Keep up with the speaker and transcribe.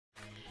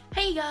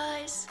Hey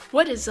guys,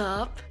 what is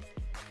up?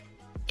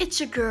 It's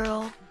your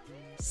girl,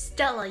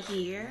 Stella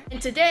here, and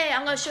today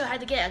I'm gonna show you how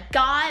to get a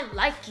guy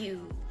like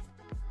you.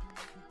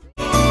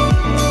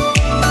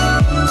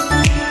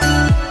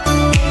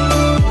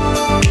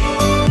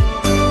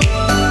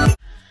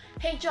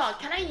 Hey John,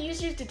 can I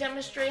use you to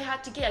demonstrate how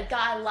to get a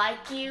guy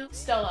like you?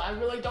 Stella, I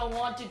really don't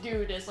want to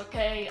do this,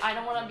 okay? I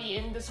don't want to be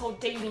in this whole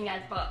dating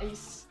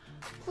advice.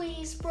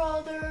 Please,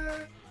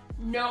 brother.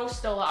 No,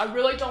 Stella, I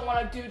really don't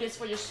want to do this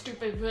for your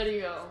stupid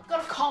video. I'm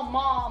gonna call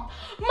mom.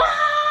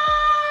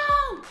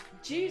 Mom!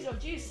 Jeez, oh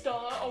jeez,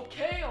 Stella.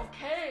 Okay,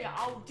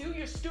 I'll do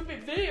your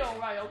stupid video,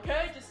 right,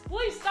 okay? Just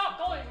please stop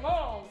calling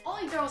mom. All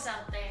you girls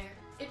out there,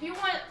 if you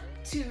want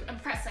to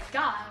impress a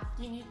guy,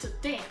 you need to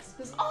dance.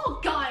 Because all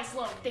guys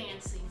love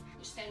dancing.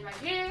 You stand right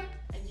here,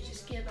 and you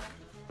just give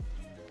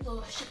a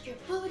little shake your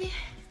booty.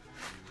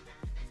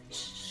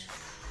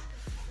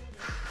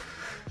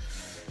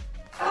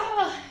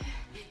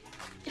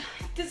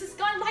 Does this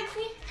guy like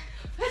me?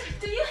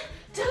 Do you?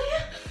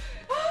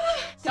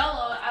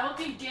 Stella, I don't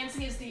think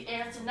dancing is the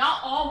answer.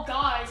 Not all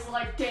guys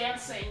like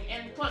dancing.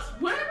 And plus,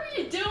 whatever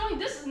you're doing,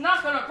 this is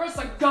not gonna impress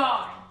a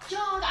guy.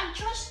 John, I'm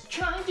just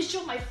trying to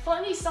show my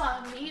funny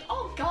side of me.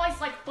 All guys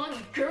like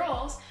funny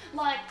girls.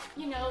 Like,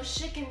 you know,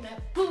 shaking their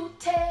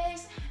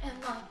booties and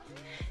like,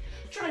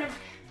 trying to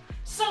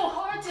so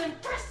hard to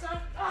impress them.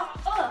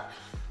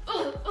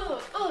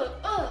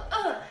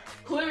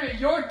 Clearly,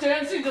 your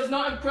dancing does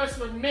not impress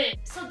with me.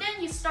 So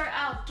then you start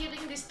out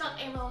giving this stunt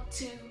ammo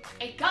to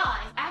a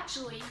guy.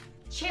 Actually,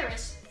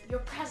 cherish your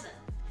present.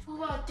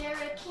 Well,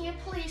 Derek, can you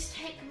please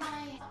take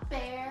my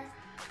bear?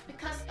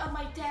 Because of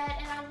my dad,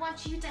 and I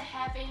want you to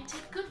have him.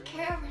 Take good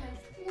care of him.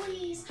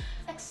 Please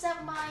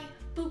accept my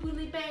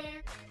boobily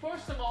bear.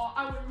 First of all,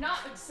 I would not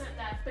accept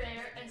that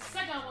bear. And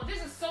second of all,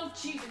 this is so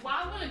cheesy.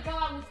 Why would a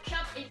guy would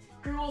kept a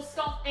girl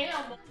stuffed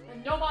animal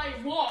that nobody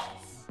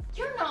wants?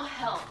 You're no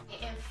help.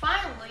 And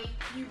finally,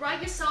 you write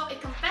yourself a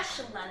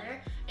confession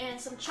letter and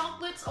some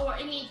chocolates or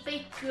any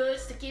fake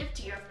goods to give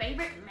to your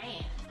favorite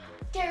man.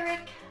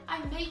 Derek,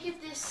 I made you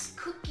this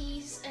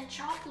cookies and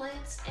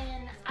chocolates,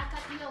 and I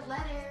got you a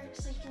letter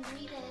so you can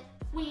read it.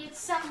 Will you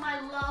accept my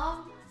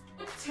love?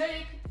 I'll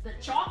take the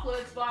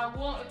chocolates, but I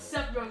won't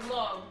accept your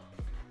love.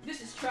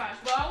 This is trash,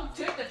 but I'll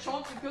take the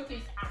chocolate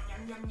cookies.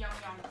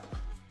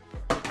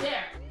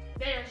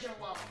 There's your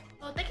love.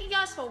 Well, thank you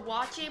guys for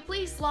watching.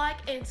 Please like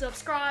and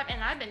subscribe.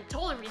 And I've been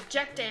totally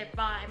rejected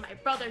by my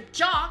brother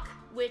Jock,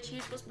 which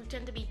he's supposed to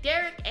pretend to be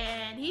Derek,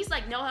 and he's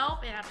like no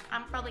help, and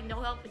I'm probably no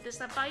help with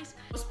this advice.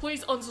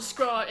 Please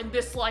unsubscribe and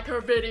dislike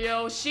her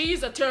video.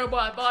 She's a terrible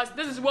advice.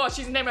 This is why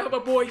she's never have a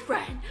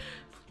boyfriend.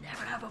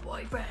 Never have a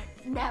boyfriend.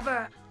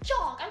 Never.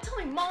 Jock, I'm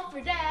telling mom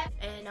for that.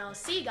 And I'll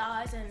see you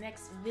guys in the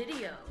next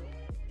video.